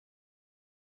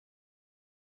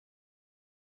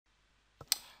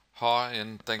Hi,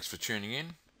 and thanks for tuning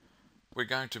in. We're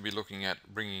going to be looking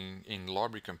at bringing in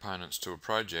library components to a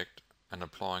project and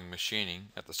applying machining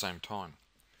at the same time.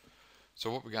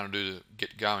 So what we're going to do to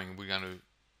get going, we're going to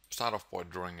start off by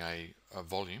drawing a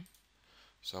volume.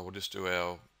 So we'll just do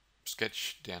our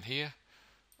sketch down here.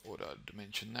 Auto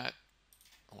dimension that.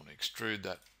 I want to extrude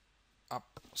that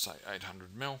up, say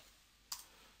 800 mil,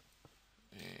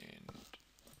 and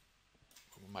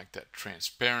we'll make that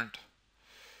transparent,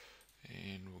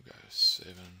 and we'll go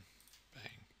 7, bang,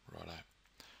 righto.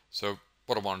 So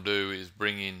what I want to do is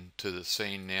bring into the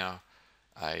scene now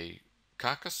a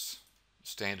carcass,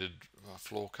 standard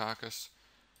floor carcass,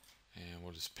 and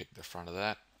we'll just pick the front of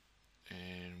that,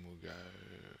 and we'll go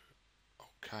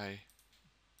OK,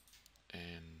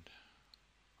 and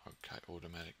OK,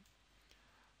 automatic.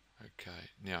 Okay,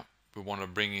 now we want to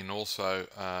bring in also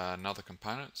another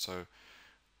component, so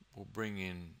we'll bring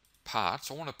in parts.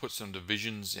 I want to put some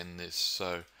divisions in this,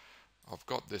 so I've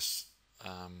got this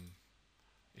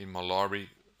in my library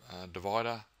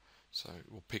divider, so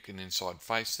we'll pick an inside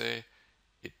face there.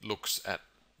 It looks at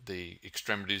the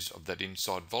extremities of that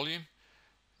inside volume,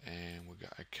 and we'll go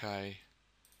OK.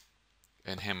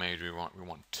 And how many do we want? We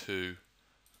want 2.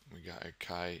 We go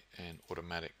OK and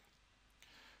automatic.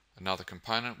 Another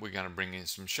component, we're going to bring in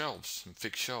some shelves, some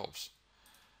fixed shelves.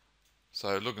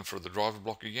 So looking for the driver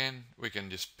block again, we can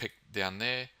just pick down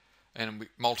there, and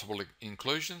multiple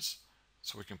inclusions,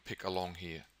 so we can pick along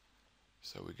here.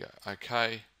 So we go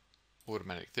OK,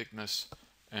 automatic thickness,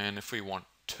 and if we want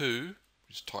 2, we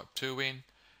just type 2 in,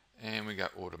 and we go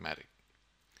automatic.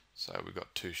 So we've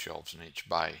got 2 shelves in each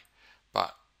bay,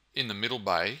 but in the middle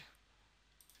bay,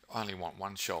 I only want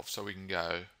 1 shelf, so we can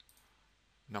go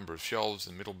number of shelves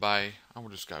in the middle bay, and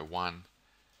we'll just go 1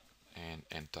 and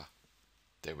enter.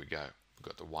 There we go, we've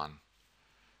got the 1.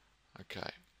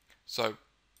 Okay, so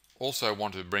also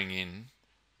want to bring in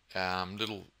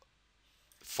little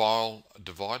file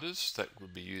dividers that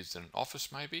would be used in an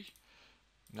office, maybe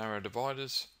narrow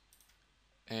dividers,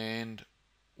 and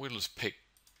we'll just pick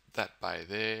that bay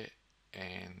there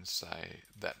and say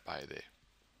that bay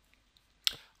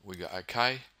there. We go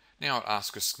OK. Now it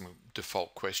asks us some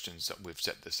default questions that we've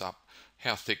set this up.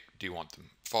 How thick do you want them?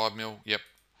 5 mil? Yep.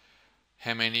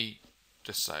 How many?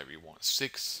 Just say we want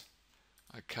 6.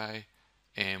 Okay.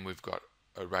 And we've got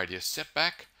a radius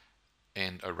setback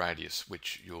and a radius,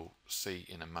 which you'll see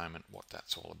in a moment what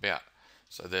that's all about.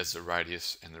 So there's the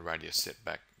radius, and the radius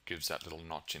setback gives that little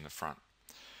notch in the front.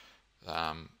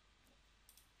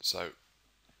 So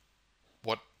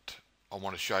what I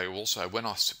want to show you also, when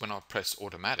I press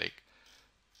automatic,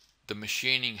 the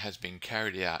machining has been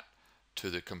carried out to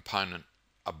the component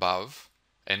above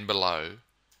and below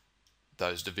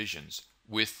those divisions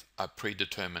with a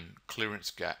predetermined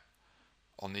clearance gap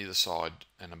on either side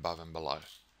and above and below.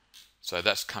 So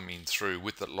that's coming through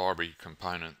with the library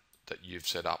component that you've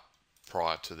set up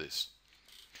prior to this.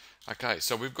 Okay,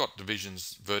 so we've got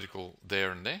divisions vertical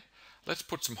there and there. Let's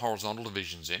put some horizontal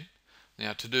divisions in.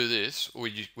 Now to do this,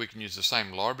 we can use the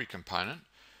same library component.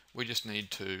 We just need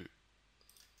to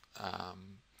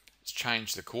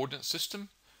change the coordinate system,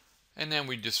 and then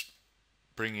we just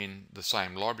bring in the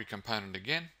same library component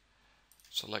again.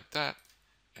 Select that,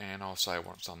 and I'll say I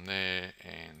want some there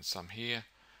and some here,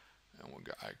 and we'll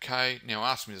go OK. Now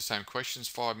ask me the same questions.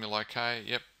 5 mil, OK,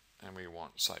 yep, and we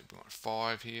want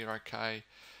 5 here, OK,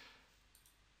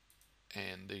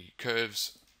 and the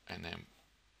curves, and then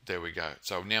there we go.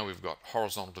 So now we've got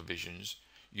horizontal divisions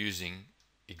using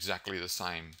exactly the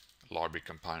same library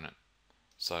component.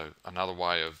 So another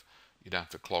way of, you don't have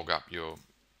to clog up your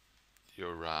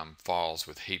files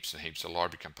with heaps and heaps of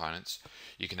library components.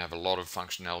 You can have a lot of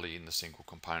functionality in the single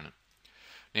component.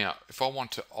 Now if I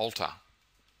want to alter,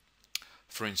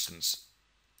 for instance,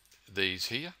 these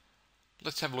here,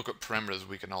 let's have a look at parameters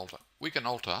we can alter. We can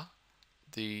alter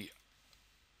the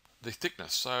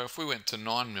thickness. So if we went to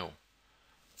 9 mil,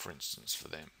 for instance, for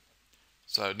them,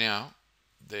 so now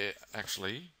they're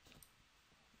actually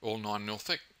all 9 mil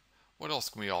thick. What else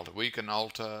can we alter? We can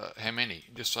alter how many.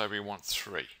 Just say we want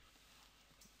 3.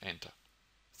 Enter.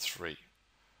 3.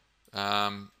 I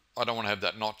don't want to have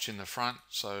that notch in the front,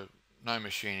 so no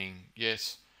machining,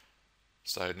 yes.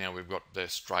 So now we've got their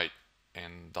straight,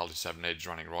 and they'll just have an edge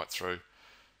running right through.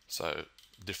 So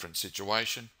different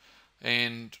situation.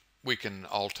 And we can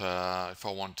alter, if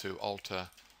I want to alter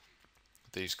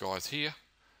these guys here,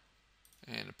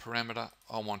 and a parameter,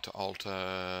 I want to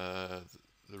alter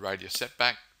the radius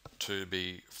setback to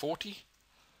be 40.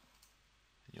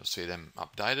 You'll see them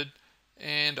updated,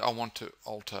 and I want to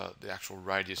alter the actual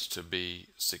radius to be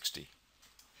 60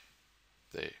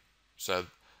 there. So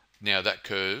now that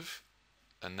curve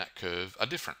and that curve are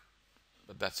different.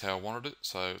 but that's how I wanted it,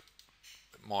 so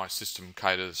my system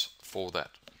caters for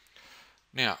that.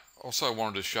 Now, also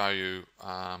wanted to show you,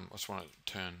 I just want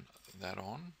to turn that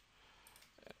on.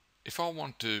 If I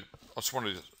want to, I just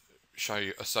wanted to show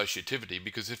you associativity,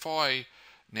 because if I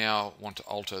now want to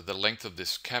alter the length of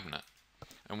this cabinet,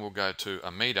 and we'll go to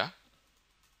a meter,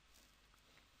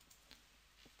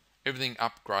 everything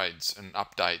upgrades and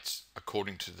updates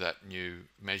according to that new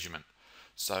measurement.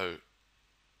 So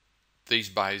these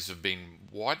bays have been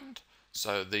widened,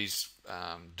 so these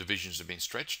divisions have been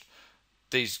stretched.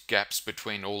 These gaps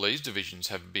between all these divisions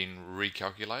have been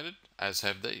recalculated, as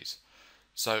have these.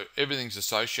 So everything's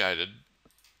associated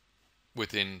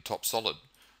within TopSolid.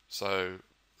 So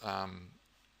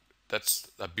that's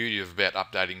the beauty of about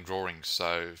updating drawings.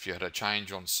 So if you had a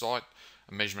change on site,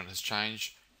 a measurement has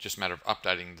changed, just a matter of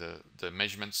updating the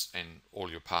measurements, and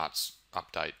all your parts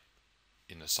update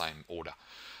in the same order.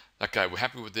 Okay, we're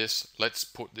happy with this. Let's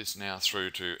put this now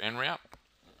through to en route.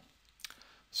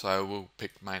 So we'll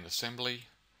pick main assembly,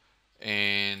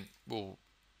 and we'll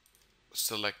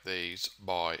select these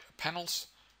by panels,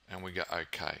 and we go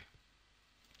OK.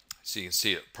 So you can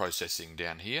see it processing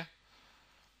down here.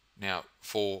 Now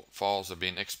 4 files have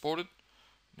been exported.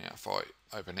 Now if I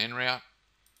open en route,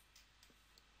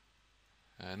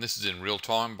 and this is in real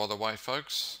time, by the way,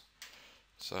 folks.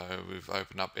 So we've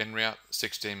opened up en route,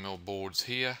 16mm boards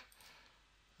here.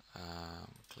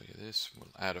 Clear this, we'll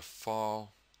add a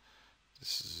file.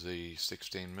 This is the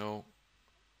 16mm,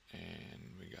 and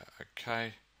we go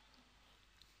OK.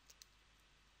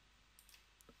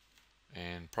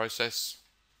 And process.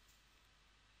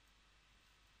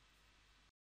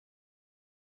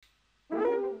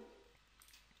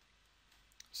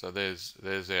 So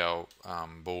there's our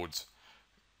boards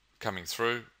coming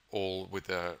through, all with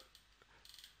the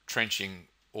trenching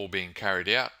all being carried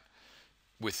out.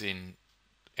 Within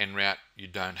en route, you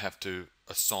don't have to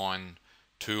assign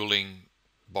tooling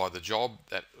by the job.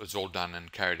 That was all done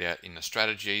and carried out in the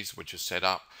strategies, which is set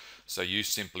up. So you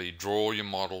simply draw your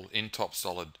model in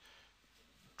TopSolid,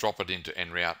 drop it into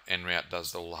en route. En route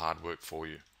does all the hard work for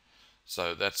you.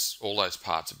 So that's all those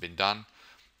parts have been done.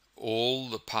 All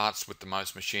the parts with the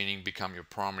most machining become your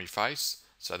primary face.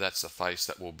 So that's the face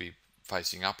that will be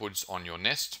facing upwards on your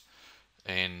nest.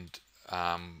 And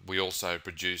we also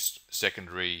produced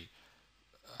secondary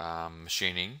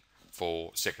machining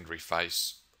for secondary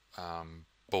face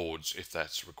boards if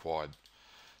that's required.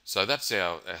 So that's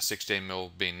our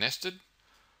 16mm being nested.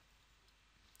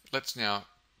 Let's now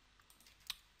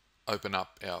open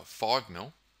up our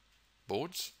 5mm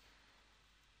boards,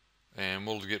 and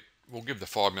we'll give the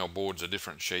 5mm boards a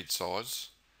different sheet size.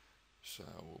 So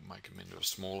we'll make them into a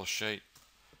smaller sheet,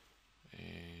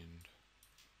 and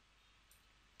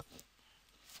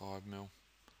 5mm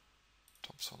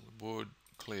TopSolid'Wood,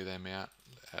 clear them out,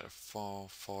 add a file,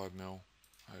 5mm,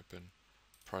 open,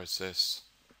 process,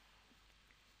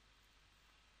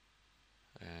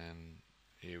 and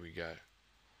here we go.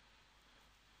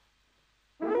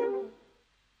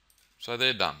 So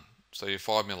they're done. So your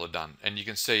 5mm are done, and you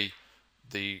can see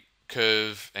the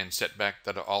curve and setback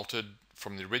that are altered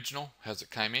from the original as it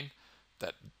came in.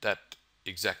 That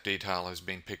exact detail has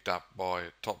been picked up by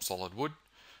TopSolid'Wood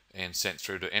and sent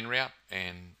through to en route,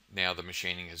 and now the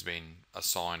machining has been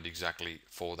assigned exactly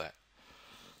for that.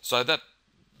 So that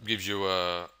gives you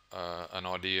an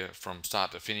idea from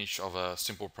start to finish of a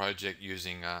simple project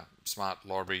using a Smart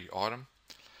Library item.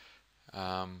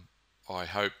 I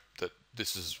hope that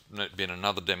this has been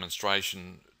another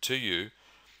demonstration to you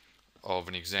of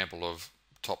an example of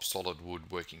TopSolid'Wood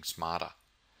working smarter.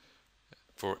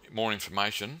 For more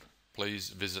information, please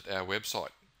visit our website.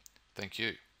 Thank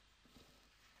you.